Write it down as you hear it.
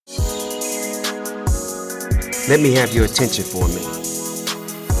Let me have your attention for a minute.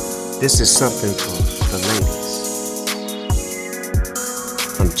 This is something for the ladies.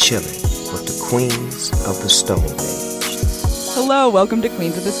 I'm chilling with the Queens of the Stone Age. Hello, welcome to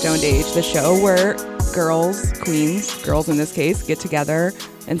Queens of the Stone Age, the show where girls in this case, get together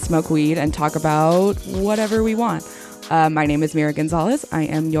and smoke weed and talk about whatever we want. My name is Mira Gonzalez. I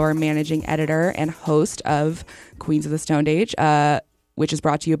am your managing editor and host of Queens of the Stone Age, which is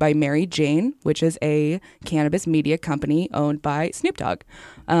brought to you by Mary Jane, which is a cannabis media company owned by Snoop Dogg.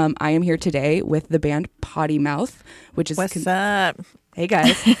 I am here today with the band Potty Mouth, which is... What's up? Hey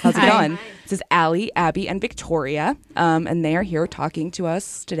guys, how's it going? This is Allie, Abby, and Victoria, and they are here talking to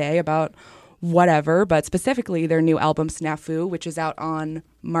us today about whatever, but specifically their new album Snafu, which is out on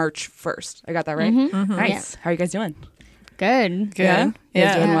March 1st. I got that right? Mm-hmm. Nice. Yeah. How are you guys doing? Good. Yeah? You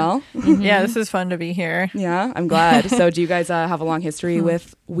guys doing well? Mm-hmm. Yeah, this is fun to be here. Yeah, I'm glad. So do you guys have a long history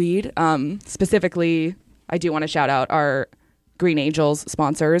with weed? Specifically, I do want to shout out our Green Angels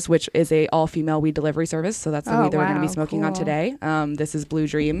sponsors, which is a all-female weed delivery service. So that's the weed that we're going to be smoking on today. This is Blue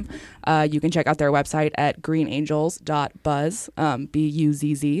Dream. You can check out their website at greenangels.buzz,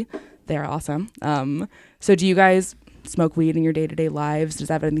 B-U-Z-Z. They're awesome. So do you guys smoke weed in your day-to-day lives? Does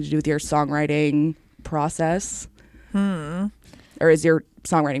that have anything to do with your songwriting process? Or is your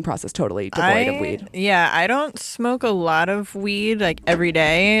songwriting process totally devoid of weed? Yeah, I don't smoke a lot of weed like every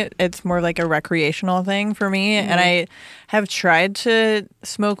day. It's more like a recreational thing for me. And I have tried to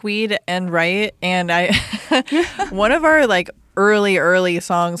smoke weed and write. And I, one of our like early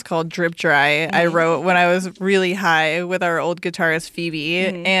songs called Drip Dry, I wrote when I was really high with our old guitarist Phoebe.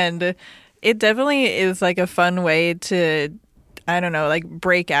 And it definitely is like a fun way to, I don't know, like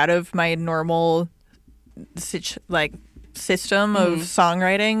break out of my normal system of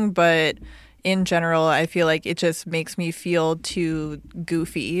songwriting, but in general I feel like it just makes me feel too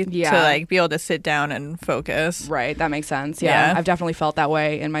goofy to like be able to sit down and focus. Right, that makes sense. Yeah. I've definitely felt that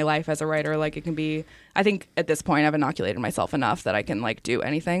way in my life as a writer. Like it can be, I think at this point I've inoculated myself enough that I can like do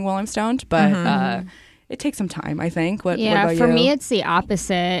anything while I'm stoned, but it takes some time, I think. What about for you? me it's the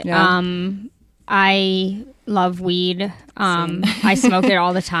opposite. I love weed. I smoke it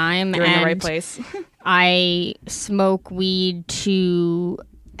all the time. You're in the right place. I smoke weed to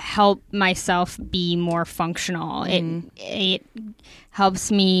help myself be more functional. It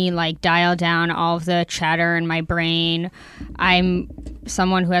helps me like dial down all of the chatter in my brain. I'm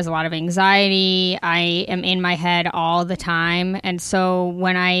someone who has a lot of anxiety. I am in my head all the time. And so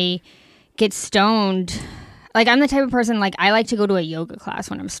when I get stoned, like I'm the type of person, like I like to go to a yoga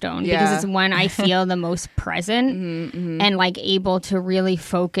class when I'm stoned because it's when I feel the most present and like able to really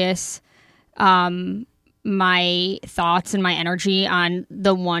focus my thoughts and my energy on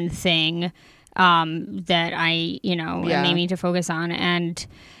the one thing that I, am aiming to focus on. And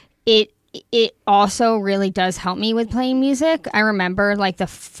it also really does help me with playing music. I remember like the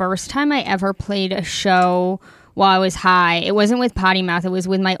first time I ever played a show while I was high, it wasn't with Potty Mouth, it was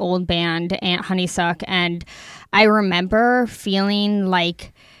with my old band, Aunt Honeysuck. And I remember feeling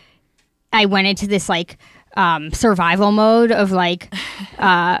like I went into this like survival mode of like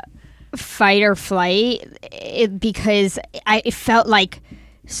fight or flight because it felt like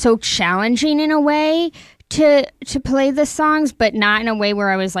so challenging in a way to play the songs, but not in a way where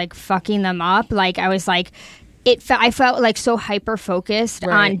I was like fucking them up. Like I was like, I felt like so hyper focused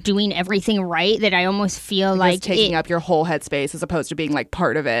on doing everything right that I almost feel like taking up your whole headspace as opposed to being like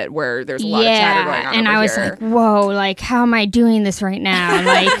part of it where there's a lot of chatter going on. And over I was here. like, whoa, like how am I doing this right now?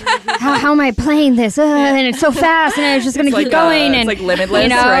 Like how am I playing this? And it's so fast, and I was just gonna keep going. And it's like limitless,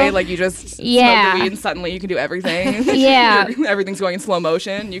 right? Like you just smoke the weed and suddenly you can do everything. Yeah, everything's going in slow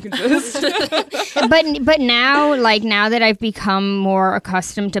motion. You can just. But now, like now that I've become more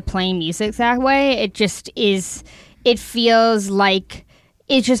accustomed to playing music that way, it just is. It feels like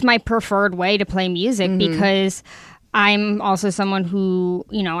it's just my preferred way to play music because I'm also someone who,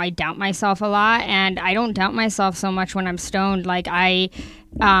 I doubt myself a lot, and I don't doubt myself so much when I'm stoned. Like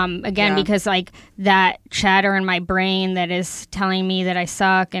because like that chatter in my brain that is telling me that I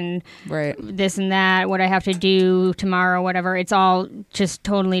suck and this and that, what I have to do tomorrow, whatever, it's all just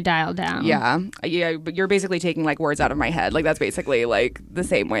totally dialed down. Yeah. But you're basically taking like words out of my head. Like that's basically like the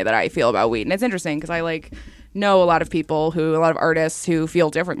same way that I feel about weed. And it's interesting because I like know a lot of artists who feel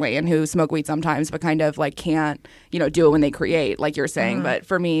differently and who smoke weed sometimes, but kind of like can't, do it when they create, like you're saying. But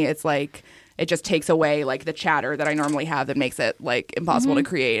for me, it's like it just takes away like the chatter that I normally have that makes it like impossible to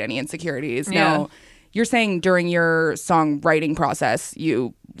create any insecurities. Yeah. Now, you're saying during your songwriting process,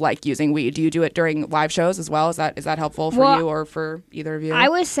 you like using weed? Do you do it during live shows as well? Is that helpful for you or for either of you? I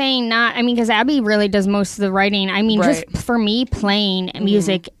was saying not. I mean, because Abby really does most of the writing. I mean, just for me, playing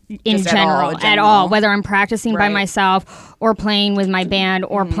music in just general, at all, whether I'm practicing by myself or playing with my band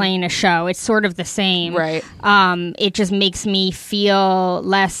or playing a show, it's sort of the same. Right. It just makes me feel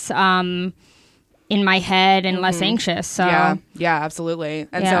less in my head and less anxious. So yeah, absolutely.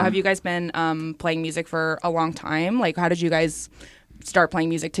 And so have you guys been playing music for a long time? Like, how did you guys start playing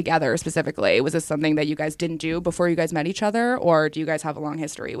music together specifically? Was this something that you guys didn't do before you guys met each other, or do you guys have a long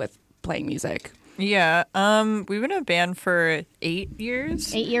history with playing music? Yeah, we've been in a band for 8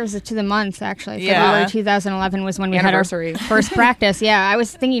 years. 8 years to the month, actually. February 2011 was when we had our first practice. Yeah, I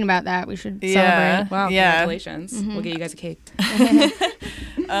was thinking about that. We should celebrate. Wow, congratulations. We'll get you guys a cake.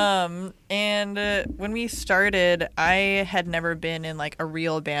 And when we started, I had never been in like a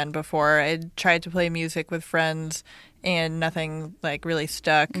real band before. I tried to play music with friends and nothing like really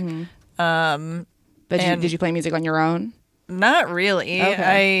stuck. But did you play music on your own? Not really.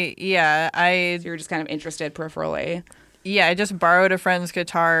 Okay. So you were just kind of interested peripherally. Yeah, I just borrowed a friend's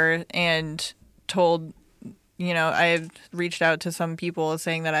guitar and told, I reached out to some people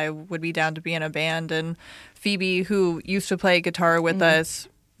saying that I would be down to be in a band. And Phoebe, who used to play guitar with us,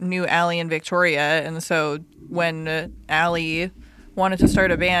 knew Allie and Victoria. And so when Allie wanted to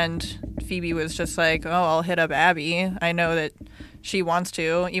start a band, Phoebe was just like, oh, I'll hit up Abby. I know that she wants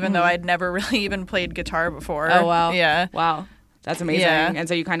to, even though I'd never really even played guitar before. Oh, wow. Yeah. Wow. That's amazing. Yeah. And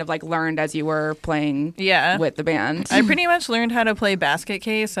so you kind of like learned as you were playing with the band. I pretty much learned how to play Basket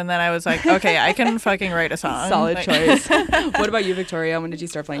Case, and then I was like, okay, I can fucking write a song. Solid choice. What about you, Victoria? When did you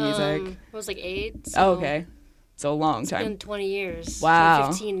start playing music? I was like 8. So okay. So a long time. It's been 20 years. Wow.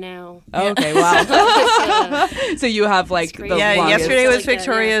 I'm 15 now. Oh, okay, wow. So you have like the longest. Yesterday was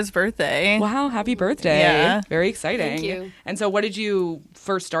Victoria's birthday. Wow, happy birthday. Yeah. Very exciting. Thank you. And so what did you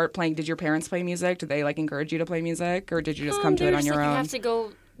first start playing? Did your parents play music? Did they like encourage you to play music, or did you just come to it on your own? You have to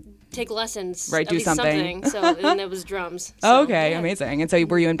go take lessons. Right, do something. So and it was drums. So, okay, amazing. And so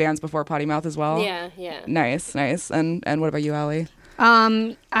were you in bands before Potty Mouth as well? Yeah. Nice. And what about you, Allie?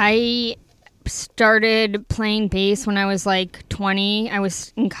 I started playing bass when I was like 20. I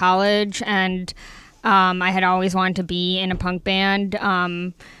was in college, and I had always wanted to be in a punk band.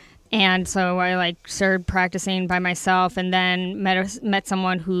 And so I like started practicing by myself, and then met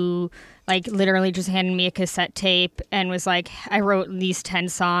someone who like literally just handed me a cassette tape and was like, I wrote these 10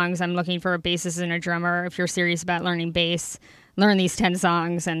 songs. I'm looking for a bassist and a drummer. If you're serious about learning bass, learn these 10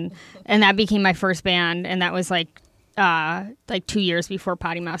 songs. And that became my first band. And that was like 2 years before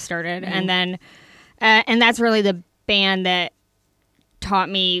Potty Mouth started. And then, and that's really the band that taught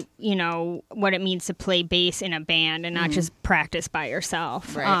me, what it means to play bass in a band and not just practice by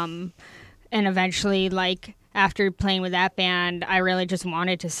yourself. Right. And eventually, like, after playing with that band, I really just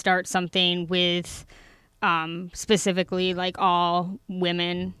wanted to start something with specifically, like, all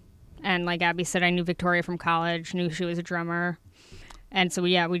women. And like Abby said, I knew Victoria from college, knew she was a drummer. And so,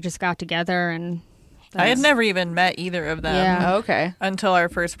 we just got together and... I had never even met either of them. Yeah. Oh, okay. Until our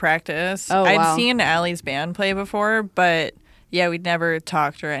first practice. Oh, wow. I'd seen Allie's band play before, but we'd never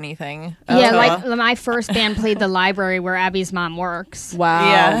talked or anything. Yeah, like my first band played the library where Abby's mom works. Wow.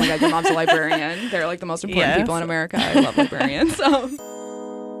 Yeah. Oh my God, your mom's a librarian. They're like the most important people in America. I love librarians.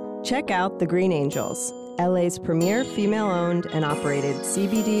 Check out The Green Angels, LA's premier female-owned and operated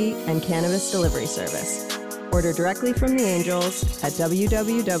CBD and cannabis delivery service. Order directly from the Angels at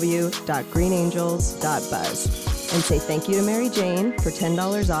www.greenangels.buzz and say thank you to Mary Jane for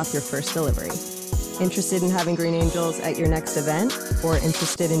 $10 off your first delivery. Interested in having Green Angels at your next event or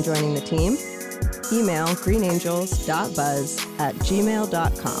interested in joining the team? Email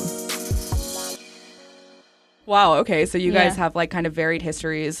greenangels.buzz@gmail.com. Wow, okay. So you guys have like kind of varied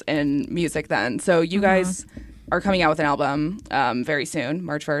histories in music then. So you guys are coming out with an album very soon,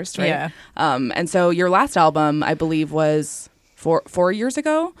 March 1st, right? Yeah. And so your last album, I believe, was 4 years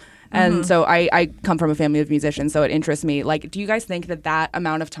ago. And so I come from a family of musicians, so it interests me. Like, do you guys think that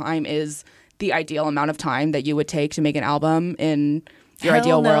amount of time is the ideal amount of time that you would take to make an album in your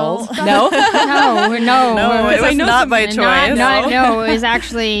ideal world? No? No, it was not by choice. No, it was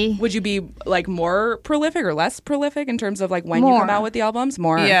actually... Would you be like more prolific or less prolific in terms of like when more. you come out with the albums?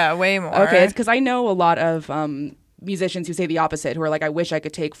 More? Yeah, way more. Okay, because I know a lot of musicians who say the opposite, who are like, I wish I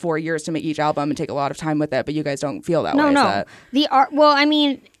could take 4 years to make each album and take a lot of time with it, but you guys don't feel that way. No. The art... Well, I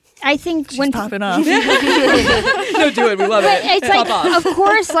mean... I think She's when popping off. No, do it. We love it. It's like, of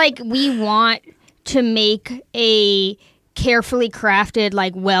course, like we want to make a carefully crafted,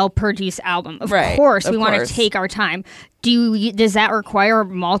 like well-produced album. Of course, we want to take our time. Does that require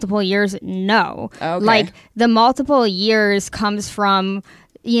multiple years? No. Okay. Like the multiple years comes from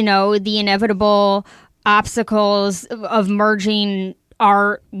you know, the inevitable obstacles of merging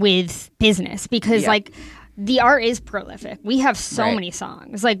art with business, because like the art is prolific. We have so many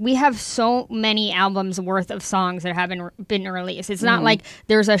songs. Like, we have so many albums worth of songs that haven't been released. It's not like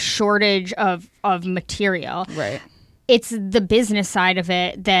there's a shortage of material. Right. It's the business side of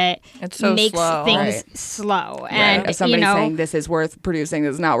it that makes slow. things slow. And if somebody's you know, saying this is worth producing,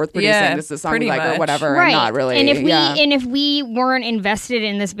 this is not worth producing, this is a song we like or whatever, right. and not really. And if we weren't invested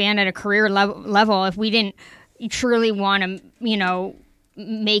in this band at a career level, if we didn't truly want to, you know,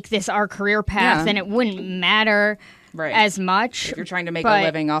 make this our career path, then it wouldn't matter as much. If you're trying to make a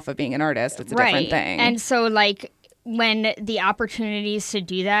living off of being an artist, it's a different thing. And so, like, when the opportunities to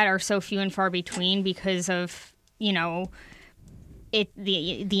do that are so few and far between because of, you know,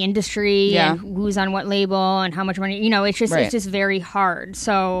 the industry and who's on what label and how much money, you know, it's just very hard.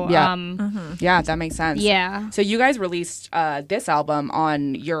 So yeah, that makes sense. Yeah. So you guys released this album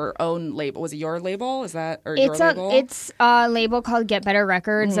on your own label. Was it your label? Is that your label? It's a label called Get Better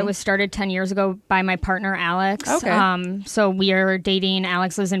Records that was started 10 years ago by my partner Alex. Okay. So we are dating.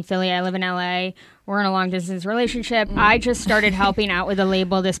 Alex lives in Philly. I live in LA. We're in a long distance relationship. I just started helping out with a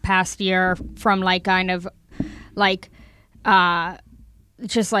label this past year from like kind of like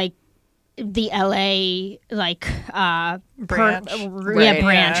just like the LA like branch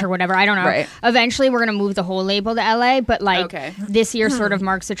branch or whatever, I don't know. Eventually we're gonna move the whole label to LA, but like this year sort of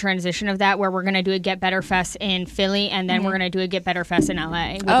marks the transition of that, where we're gonna do a Get Better Fest in Philly, and then we're gonna do a Get Better Fest in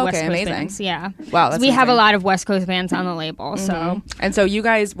LA with West Coast amazing bands. Yeah, wow, that's we have a lot of West Coast bands on the label. So and so you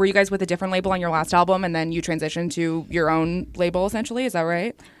guys were with a different label on your last album, and then you transitioned to your own label essentially, is that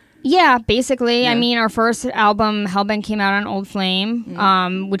right? Yeah, basically. I mean, our first album, Hellbent, came out on Old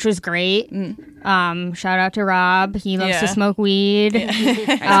Flame, which was great. Shout out to Rob. He loves to smoke weed. I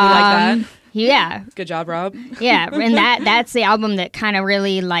like that. Yeah. Good job, Rob. Yeah, and that's the album that kind of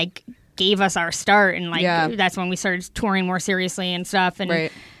really, like, gave us our start, and, like, that's when we started touring more seriously and stuff.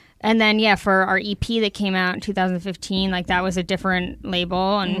 And and then, for our EP that came out in 2015, like, that was a different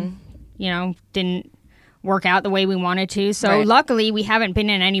label and, you know, didn't work out the way we wanted to. So luckily we haven't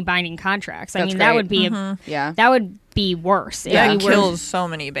been in any binding contracts. I mean, that would be that would be worse. It kills so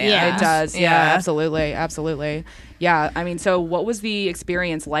many bands. Yeah. It does. Yeah, absolutely. Yeah, I mean, so what was the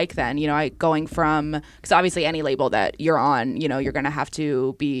experience like then? You know, going from, because obviously any label that you're on, you know, you're going to have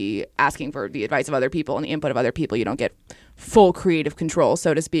to be asking for the advice of other people and the input of other people. You don't get full creative control,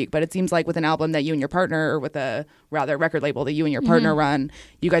 so to speak. But it seems like with an album that you and your partner, or with a rather record label that you and your partner run,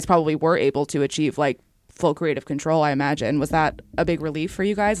 you guys probably were able to achieve like full creative control, I imagine. Was that a big relief for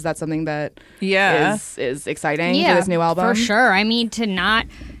you guys? Is that something that is exciting for this new album? For sure. I mean, to not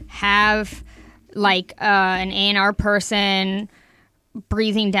have like an A&R person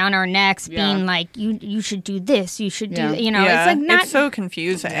breathing down our necks, being like, you should do this, you should do, you know, it's like not, it's so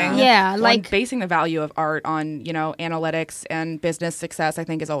confusing. Like basing the value of art on, you know, analytics and business success, I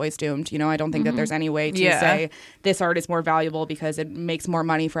think is always doomed. You know, I don't think that there's any way to say this art is more valuable because it makes more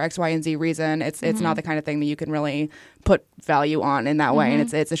money for X, Y, and Z reason. It's not the kind of thing that you can really put value on in that way.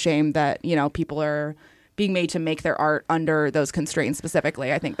 And it's a shame that, you know, people are being made to make their art under those constraints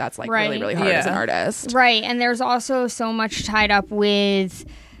specifically. I think that's like really, really hard as an artist. Right. And there's also so much tied up with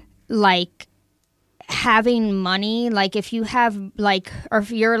like having money. Like if you have like, or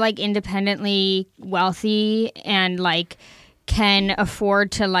if you're like independently wealthy and like can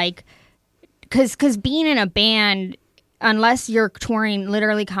afford to like, cause being in a band, unless you're touring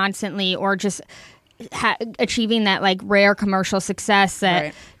literally constantly or just achieving that like rare commercial success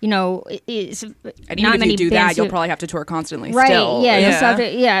that you know is, and even if you do that, you'll probably have to tour constantly. Right? Still. Yeah, you'll have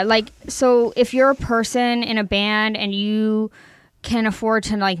to, like so. If you're a person in a band and you can afford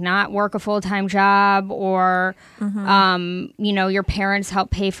to like not work a full-time job, or you know, your parents help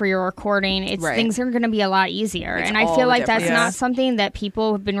pay for your recording, things are going to be a lot easier. And I feel like that's not something that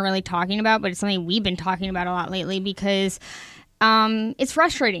people have been really talking about, but it's something we've been talking about a lot lately because it's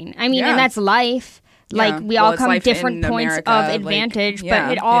frustrating. I mean, and that's life. Like we all come different points of advantage,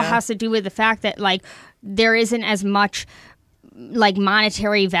 but it all has to do with the fact that like there isn't as much like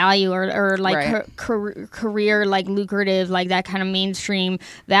monetary value or like career like lucrative, like that kind of mainstream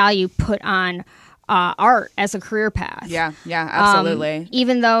value put on art as a career path. Yeah, absolutely.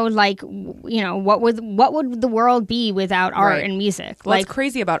 Even though, like, you know, what would the world be without art and music? Well, like, it's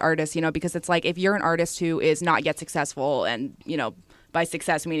crazy about artists, you know, because it's like if you're an artist who is not yet successful, and you know, by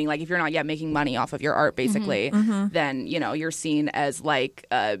success meaning like if you're not yet making money off of your art, basically, then you know you're seen as like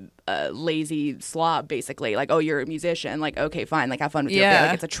a lazy slob, basically. Like, oh, you're a musician, like okay, fine, like have fun with your band.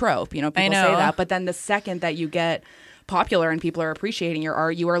 Like it's a trope, you know. People say that, but then the second that you get popular and people are appreciating your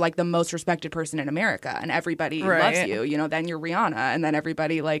art, you are like the most respected person in America, and everybody loves you. You know, then you're Rihanna, and then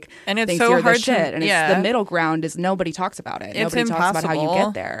everybody like and it's thinks so you're hard the shit. And it's the middle ground is nobody talks about it. It's nobody talks about how you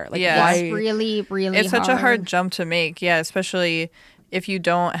get there. Like, why? It's really, really it's such a hard jump to make. Yeah, especially if you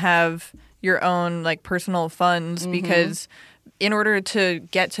don't have your own like personal funds, because in order to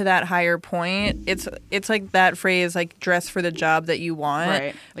get to that higher point, it's like that phrase, like dress for the job that you want.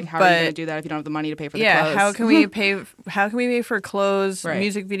 Right. Like, how are you going to do that if you don't have the money to pay for the clothes? Yeah, how can we pay for clothes,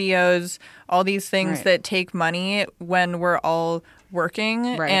 music videos, all these things that take money when we're all working?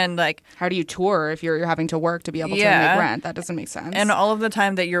 And like, how do you tour if you're having to work to be able to make rent? That doesn't make sense. And all of the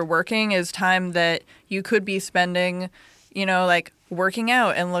time that you're working is time that you could be spending, you know, like working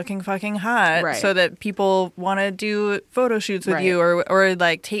out and looking fucking hot so that people want to do photo shoots with you, or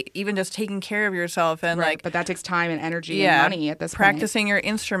like even just taking care of yourself, and like, but that takes time and energy and money at this practicing point. Your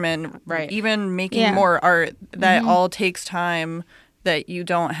instrument, even making more art, that all takes time that you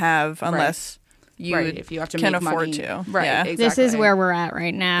don't have unless you, if you have to can make afford money. to. Exactly. This is where we're at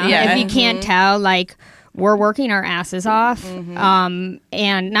right now. If you can't tell, like, we're working our asses off, and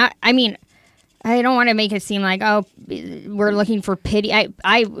not, I mean, I don't want to make it seem like, oh, we're looking for pity. A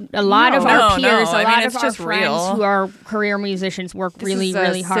lot of our peers, a lot of our friends who are career musicians work really,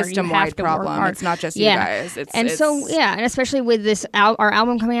 really hard. System-wide problem. It's not just you guys. And especially with this, our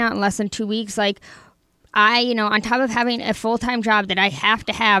album coming out in less than 2 weeks, like, on top of having a full-time job that I have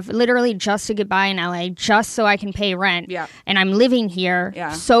to have literally just to get by in LA, just so I can pay rent. Yeah. And I'm living here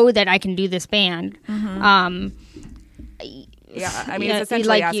so that I can do this band. Yeah, I mean, it's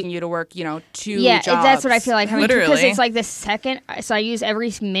essentially asking you to work, 2 jobs. That's what I feel like. Literally. Because it's like the second, so I use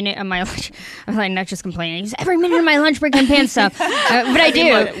every minute of my lunch. I'm like, not just complaining. I use every minute of my lunch break on band stuff. But I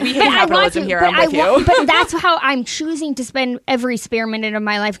do. We hate capitalism here. I'm with you. But that's how I'm choosing to spend every spare minute of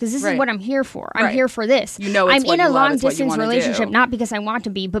my life, because this is what I'm here for. I'm here for this. I'm in a long-distance relationship, not because I want to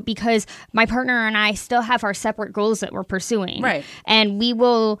be, but because my partner and I still have our separate goals that we're pursuing. Right. And we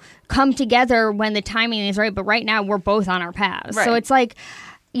will come together when the timing is right, but right now we're both on our paths. Right. So it's like,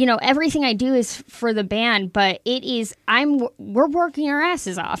 everything I do is for the band, but we're working our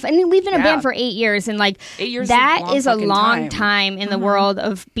asses off. And we've been a band for 8 years, and like 8 years that is a long time in the world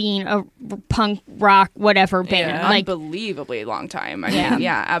of being a punk rock whatever band. Like, unbelievably long time. I mean,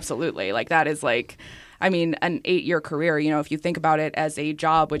 absolutely. Like, that is like, I mean, an 8-year career, if you think about it as a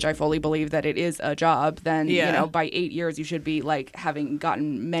job, which I fully believe that it is a job, then, by 8 years, you should be like having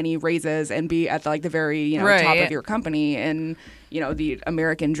gotten many raises and be at the very, top of your company and, the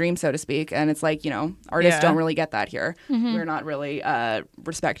American dream, so to speak. And it's like, artists don't really get that here. We're not really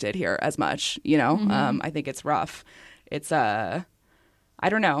respected here as much, I think it's rough. It's, I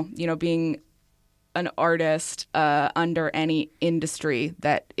don't know, being an artist under any industry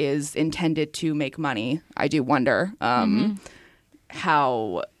that is intended to make money, I do wonder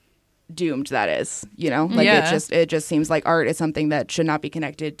how doomed that is. It just seems like art is something that should not be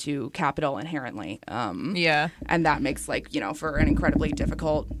connected to capital inherently. And that makes for an incredibly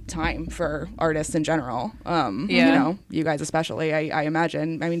difficult time for artists in general. You guys especially. I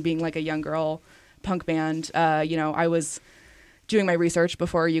imagine. I mean, being like a young girl punk band. I was doing my research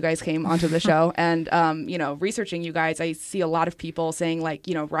before you guys came onto the show, and researching you guys, I see a lot of people saying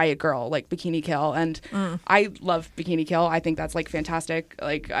Riot Girl, like Bikini Kill, and I love Bikini Kill. I think that's fantastic.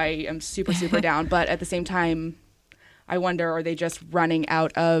 Like, I am super down, but at the same time, I wonder, are they just running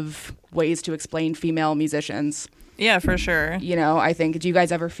out of ways to explain female musicians? Yeah, for sure. I think, do you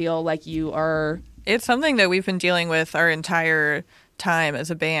guys ever feel like you are? It's something that we've been dealing with our entire time as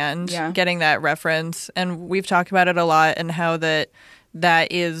a band, getting that reference, and we've talked about it a lot, and how that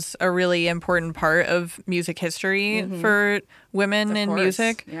is a really important part of music history for women in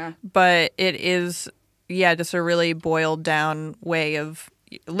music. But it is just a really boiled down way of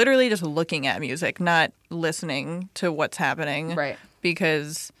literally just looking at music, not listening to what's happening, right?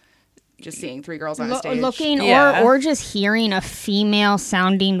 Because just seeing 3 girls on a stage, looking or just hearing a female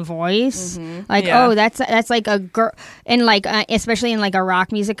sounding voice, oh, that's like a girl, and especially in a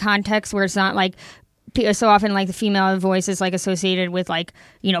rock music context where it's not like so often the female voice is associated with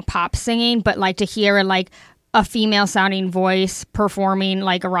pop singing, but to hear a female sounding voice performing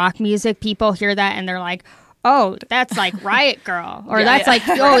a rock music, people hear that and they're like, oh, that's Riot Girl, or that's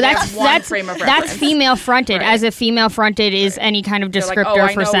female fronted, as if female fronted is any kind of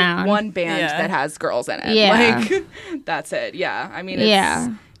descriptor for sound. One band that has girls in it. Yeah, that's it. Yeah, I mean,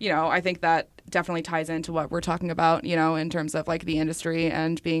 it's, I think that definitely ties into what we're talking about, you know, in terms of like the industry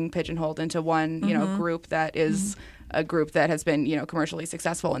and being pigeonholed into one, you know, group that is a group that has been, you know, commercially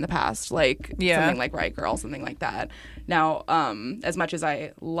successful in the past, like something like Riot Grrrl, something like that. Now, as much as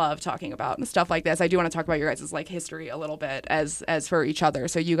I love talking about stuff like this, I do want to talk about your guys' like history a little bit as for each other.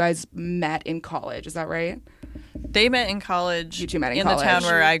 So you guys met in college, is that right? They met in college. You two met in college. The town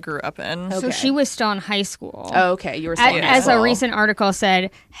where I grew up in. So she was still in high school. Oh, okay, you were still in high As school. a recent article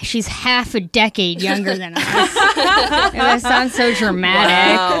said, she's half a decade younger than us. That sounds so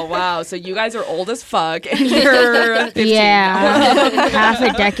dramatic. Wow. So you guys are old as fuck, and you're 15. Yeah, half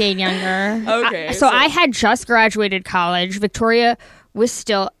a decade younger. Okay. So I had just graduated college. Victoria was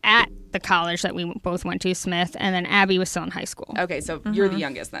still at the college that we both went to, Smith, and then Abby was still in high school. Okay, so you're the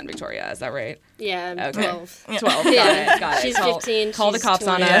youngest then, Victoria, is that right? Yeah, I'm Okay. 12. 12, got it. She's 15. Call the she's cops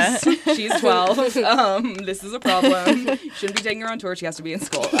 20. on us. She's 12. This is a problem. Shouldn't be taking her on tour. She has to be in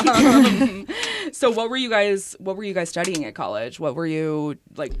school. So what were you guys studying at college? What were you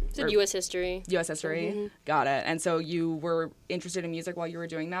like? Did U.S. history. U.S. history? Got it. And so you were interested in music while you were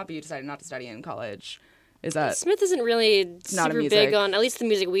doing that, but you decided not to study in college. Is that Smith isn't really not a super music. big on, at least the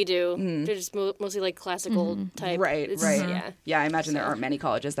music we do. They're just mostly like classical type. right? It's- Right. Yeah. Yeah, I imagine there aren't many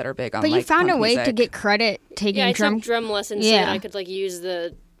colleges that are big on. But you like, found a punk way to music. get credit taking Yeah, I drum. took drum lessons so Yeah. that I could like use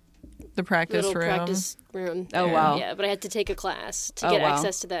the practice little room. practice room. Oh, there. wow. Yeah, but I had to take a class to Oh, get wow.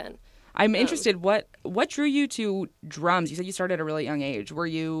 access to that. I'm interested. What drew you to drums? You said you started at a really young age. Were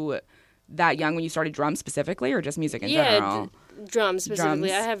you that young when you started drums specifically, or just music in general? Drums specifically.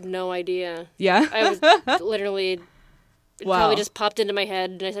 Drums. I have no idea. Yeah. I was literally. It Wow. probably just popped into my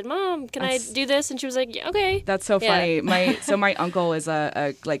head, and I said, "Mom, can I do this?" And she was like, "Yeah, okay." That's so Yeah. funny. My uncle is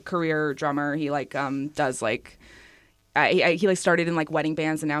a like career drummer. He like does like he like started in like wedding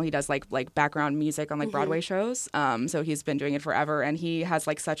bands, and now he does like background music on like Broadway shows. So he's been doing it forever, and he has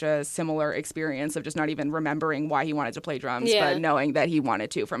like such a similar experience of just not even remembering why he wanted to play drums, Yeah. but knowing that he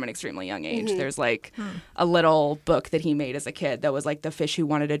wanted to from an extremely young age. There's like a little book that he made as a kid that was like The Fish Who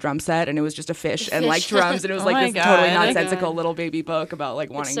Wanted a Drum Set, and it was just a fish and like drums, and it was Oh my like this God. totally Oh my nonsensical God. little baby book about like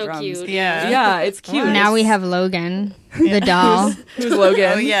wanting so drums. cute. Yeah. Yeah, it's cute. Now we have Logan, the doll. Who's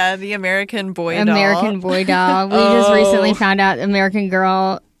Logan? Oh yeah, the American boy doll. American boy doll. We just recently found out American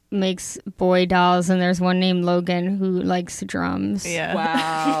Girl makes boy dolls, and there's one named Logan who likes drums. Yeah.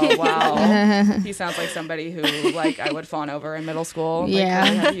 Wow. He sounds like somebody who like I would fawn over in middle school. Like, Yeah.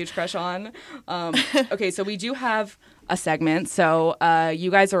 really have a huge crush on. Okay, so we do have a segment. So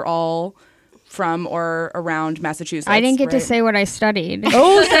you guys are all from or around Massachusetts. I didn't get to right? say what I studied.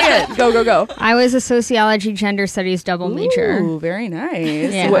 Oh, say it. Go. I was a sociology gender studies double major. Ooh, very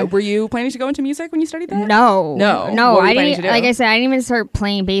nice. Yeah. What, were you planning to go into music when you studied that? No. No. What were you I planning didn't. to do? Like I said, I didn't even start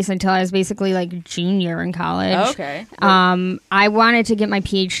playing bass until I was basically like junior in college. Oh, okay. I wanted to get my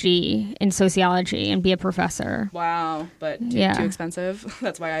PhD in sociology and be a professor. Wow, but Yeah. too expensive.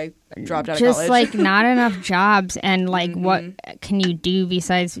 That's why I dropped out of Just college. like not enough jobs, and like what can you do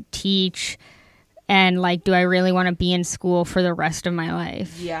besides teach? And like, do I really want to be in school for the rest of my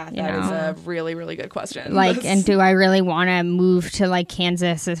life? yeah, you that is know? a really, really good question. Like, That's- and do I really want to move to like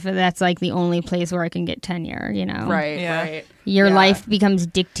Kansas if that's like the only place where I can get tenure? You know, right, Yeah. right. Your Yeah. life becomes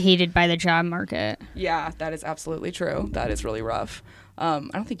dictated by the job market. Yeah, that is absolutely true. That is really rough. I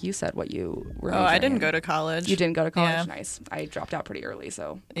don't think you said what you were. Oh, I majoring didn't in. go to college. You didn't go to college. Yeah. Nice. I dropped out pretty early,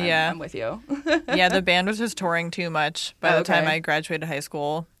 so Yeah. I'm with you. Yeah, the band was just touring too much by the time Okay. I graduated high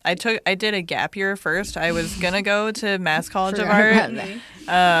school. I did a gap year first. I was gonna go to Mass College of Art,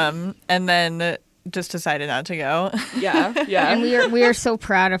 and then just decided not to go. Yeah, yeah, And we are so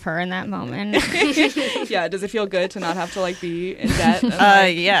proud of her in that moment. yeah. Does it feel good to not have to like be in debt? And,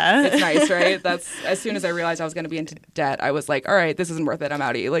 like, Yeah. it's nice, right? That's as soon as I realized I was going to be into debt, I was like, all right, this isn't worth it. I'm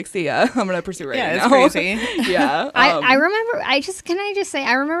outie. Like, see ya. I'm gonna pursue writing Yeah, it's now. crazy. Yeah. I remember, can I just say,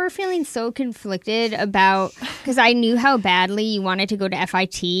 I remember feeling so conflicted about, because I knew how badly you wanted to go to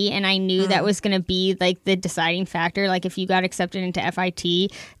FIT, and I knew that was going to be like the deciding factor. Like if you got accepted into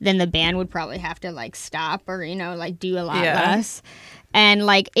FIT, then the band would probably have to like stop or, you know, like do a lot Yeah. less. And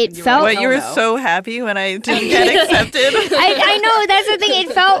like it You were felt like, But you were no. so happy when I didn't get accepted. I know, that's the thing.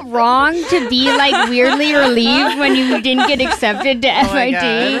 It felt wrong to be like weirdly relieved when you didn't get accepted to my FIT.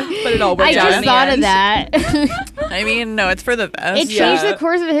 God. but it all worked I out in just the thought of end. that. I mean, no, it's for the best. It changed Yeah. the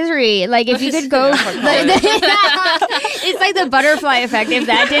course of history. Like if you could go, it's like the butterfly effect. If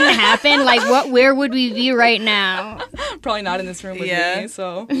that didn't happen, like where would we be right now? Probably not in this room with Yeah. me.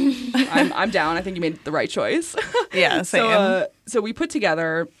 So I'm down. I think you made the right choice. Yeah, same. So we put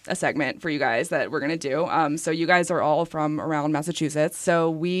together a segment for you guys that we're going to do. So you guys are all from around Massachusetts. So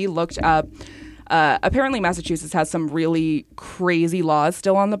we looked up Apparently, Massachusetts has some really crazy laws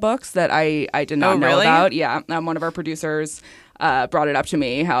still on the books that I did not know really? about. Yeah, one of our producers brought it up to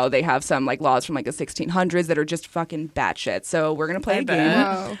me how they have some like laws from like the 1600s that are just fucking batshit. So we're gonna play a game.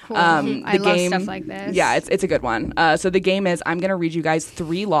 Oh, cool. I love stuff like this. Yeah, it's a good one. So the game is I'm gonna read you guys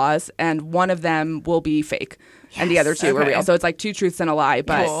 3 laws, and one of them will be fake. And the other 2 are real. So it's like 2 truths and a lie,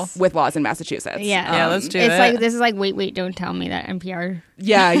 but with laws in Massachusetts. Yeah, let's do it. It's like this is like wait, don't tell me that NPR.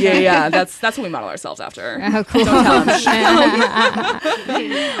 Yeah. That's what we model ourselves after. Oh, cool. Don't tell them.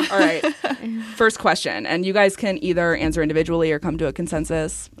 All right. First question, and you guys can either answer individually or come to a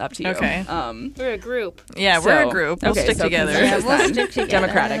consensus. Up to you. Okay. We're a group. Yeah, we're a group. We'll stick together. Yeah, we'll stick together.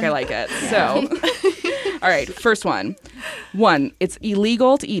 Democratic. I like it. So, all right. First one. 1, it's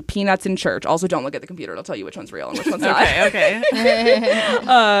illegal to eat peanuts in church. Also, don't look at the computer. It'll tell you which one's real and which one's not.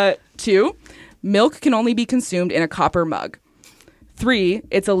 Okay. 2, milk can only be consumed in a copper mug. 3,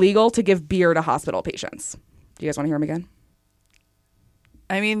 it's illegal to give beer to hospital patients. Do you guys want to hear them again?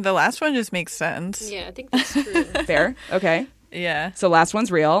 I mean, the last one just makes sense. Yeah, I think that's true. Fair. Okay. Yeah. So last one's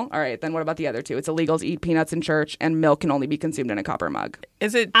real. All right. Then what about the other 2? It's illegal to eat peanuts in church, and milk can only be consumed in a copper mug.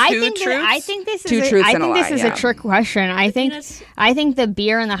 Is it I 2 think truths? I think this is 2 truths and a lie, this is yeah. a trick question. I think the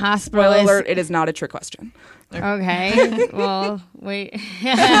beer in the hospital Spoiler is alert, it is not a trick question. okay. Well, wait. Okay.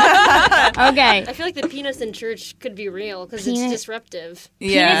 I feel like the peanuts in church could be real because it's disruptive.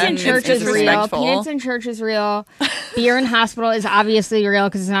 Yeah, Peanuts in church it's is real. disrespectful. Peanuts in church is real. Beer in hospital is obviously real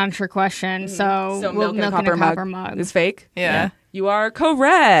because it's not a trick question. So, milk in a copper mug is fake? Yeah. You are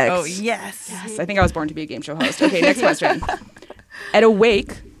correct. Oh, yes. Yes, I think I was born to be a game show host. Okay, next question. At a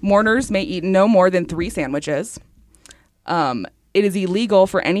wake, mourners may eat no more than 3 sandwiches. It is illegal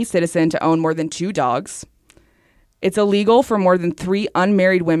for any citizen to own more than 2 dogs. It's illegal for more than 3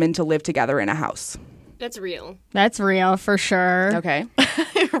 unmarried women to live together in a house. That's real. That's real for sure. Okay.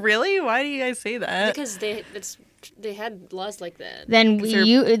 Really? Why do you guys say that? Because they had laws like that. Then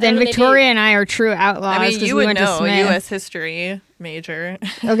maybe- Victoria and I are true outlaws I mean, because you we would went to know, Smith. U.S. history major.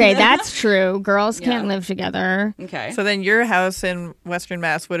 Okay, that's true. Girls can't live together. Okay. So then your house in Western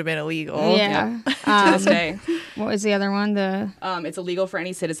Mass would have been illegal. Yeah. To this day. What was the other one? It's illegal for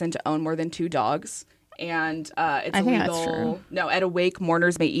any citizen to own more than 2 dogs. And it's I think illegal. that's true. No, at a wake,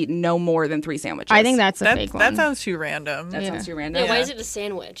 mourners may eat no more than 3 sandwiches. I think that's a fake one. That sounds too random. That sounds too random. Yeah, why is it a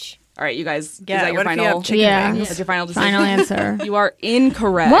sandwich? All right, you guys. Yeah, is that your what if you final? have chicken Yeah. wings? That's your final decision. Final answer. You are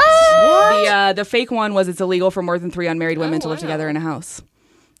incorrect. What? The fake one was it's illegal for more than 3 unmarried women to live wow. together in a house.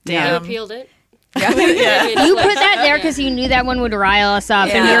 You Damn. appealed it. You put that there because you knew that one would rile us up,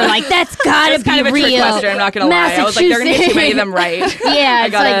 and you were like, "That's gotta It's be kind of a real." trick question. I'm not gonna lie. I was like, they're gonna get too many of them right. Yeah,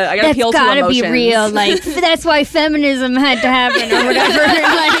 it's gotta like appeal to that's gotta be emotions. real. Like that's why feminism had to happen or whatever.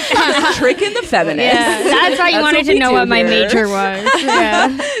 Like, Tricking the feminists. yeah, that's why you That's wanted what to we know do what my here. major was.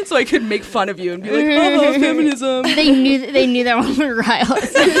 Yeah, So I could make fun of you and be like, oh, feminism. they knew that one would rile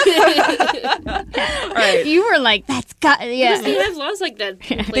us. All right. You were like, "That's got They yeah." have laws like that.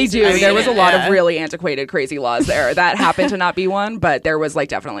 They do. I mean, There was a lot yeah. of really antiquated, crazy laws there. That happened to not be one, but there was like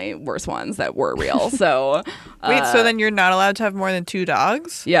definitely worse ones that were real. So Wait, so then you're not allowed to have more than 2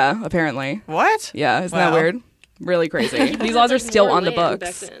 dogs? yeah, apparently. What? Yeah, isn't that Wow. weird? Really crazy. These laws are still More on the land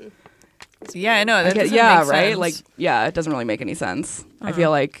books. back then. Yeah, I know. That doesn't Yeah, make right? sense. Like, yeah, it doesn't really make any sense. I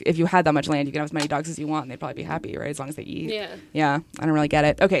feel like if you had that much land, you could have as many dogs as you want, and they'd probably be happy, right? As long as they eat. Yeah. Yeah, I don't really get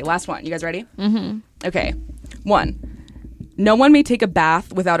it. Okay, last one. You guys ready? Mm-hmm. Okay. 1, no one may take a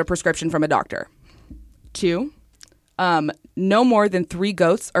bath without a prescription from a doctor. 2, no more than 3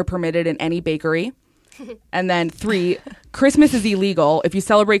 goats are permitted in any bakery. And then 3, Christmas is illegal. If you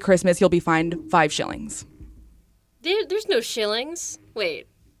celebrate Christmas, you'll be fined 5 shillings. There's no shillings. Wait.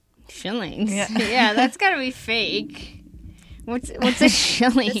 Shillings. Yeah. Yeah, that's gotta be fake. What's a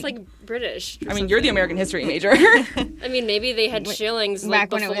shilling? It's like British. or I mean, you're the something. American history major. I mean, maybe they had shillings like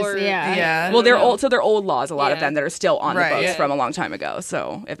back when it was before. Yeah. Well, they're old, so they're old laws. A lot of Yeah. them that are still on Right. the books Yeah. from a long time ago.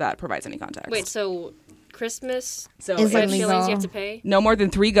 So, if that provides any context. Wait, so Christmas, so Is five if illegal. shillings you have to pay? no more than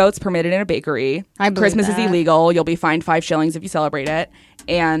 3 goats permitted in a bakery. I believe Christmas is that. illegal. You'll be fined 5 shillings if you celebrate it,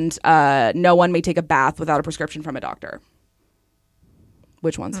 and no one may take a bath without a prescription from a doctor.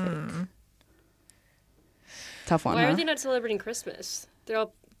 Which one's fake? Tough one. Why huh? are they not celebrating Christmas? They're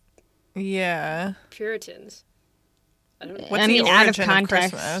all Yeah. Puritans. I don't know. What's I mean, the out of origin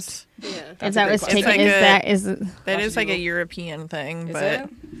context. Christmas? Yeah. Is that a what's great taken? question. Is that is That is like a Google. European thing, Is but it?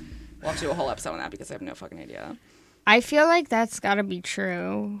 We'll have to do a whole episode on that because I have no fucking idea. I feel like that's got to be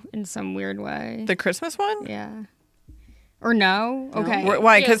true in some weird way. the Christmas one? Yeah. Or no? Okay.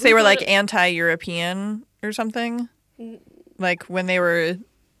 Why? Yeah, Because we they were thought like it- anti-European or something? Like when they were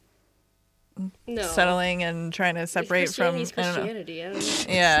No. settling and trying to separate from. Christianity's I don't know. Christianity. I don't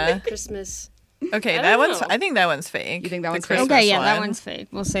know. Yeah. Christmas. Okay, I think that one's fake. You think that one's fake? Okay, yeah, that one's fake.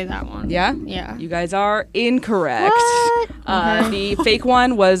 We'll say that one. Yeah? Yeah. You guys are incorrect. What? The fake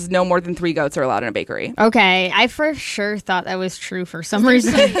one was no more than 3 goats are allowed in a bakery. Okay, I for sure thought that was true for some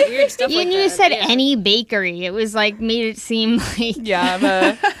reason. Weird stuff like You that. said any bakery. It was like made it seem like Yeah, I'm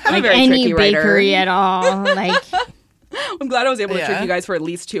a like very any tricky writer. bakery at all. Like I'm glad I was able to trick you guys for at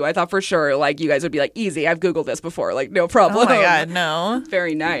least 2. I thought for sure like you guys would be like, easy, I've Googled this before, like no problem. Oh my God, no.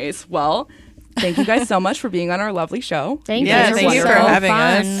 Very nice. Well, thank you guys so much for being on our lovely show. thank Yeah, you. thank you for having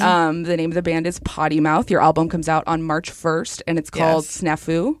us. The name of the band is Potty Mouth. Your album comes out on March 1st, and it's called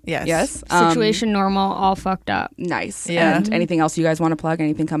Snafu. Yes. Situation normal, all fucked up. Nice. Yeah. And anything else you guys want to plug?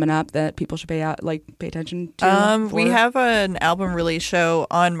 Anything coming up that people should pay attention to? We have an album release show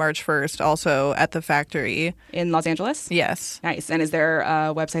on March 1st, also at the Factory in Los Angeles. Yes. Nice. And is there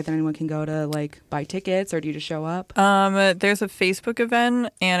a website that anyone can go to like buy tickets, or do you just show up? There's a Facebook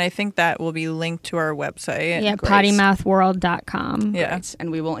event, and I think that will be linked to our website. Yeah, pottymouthworld.com. Yeah. Great.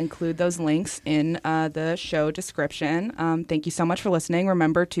 And we will include those links in the show description. Thank you so much for listening.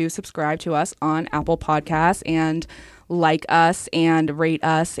 Remember to subscribe to us on Apple Podcasts and like us and rate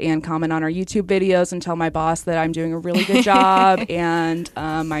us and comment on our YouTube videos and tell my boss that I'm doing a really good job. And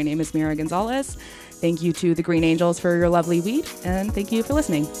my name is Mira Gonzalez. Thank you to the Green Angels for your lovely weed, and thank you for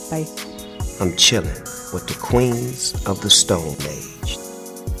listening. Bye. I'm chilling with the queens of the Stone Age.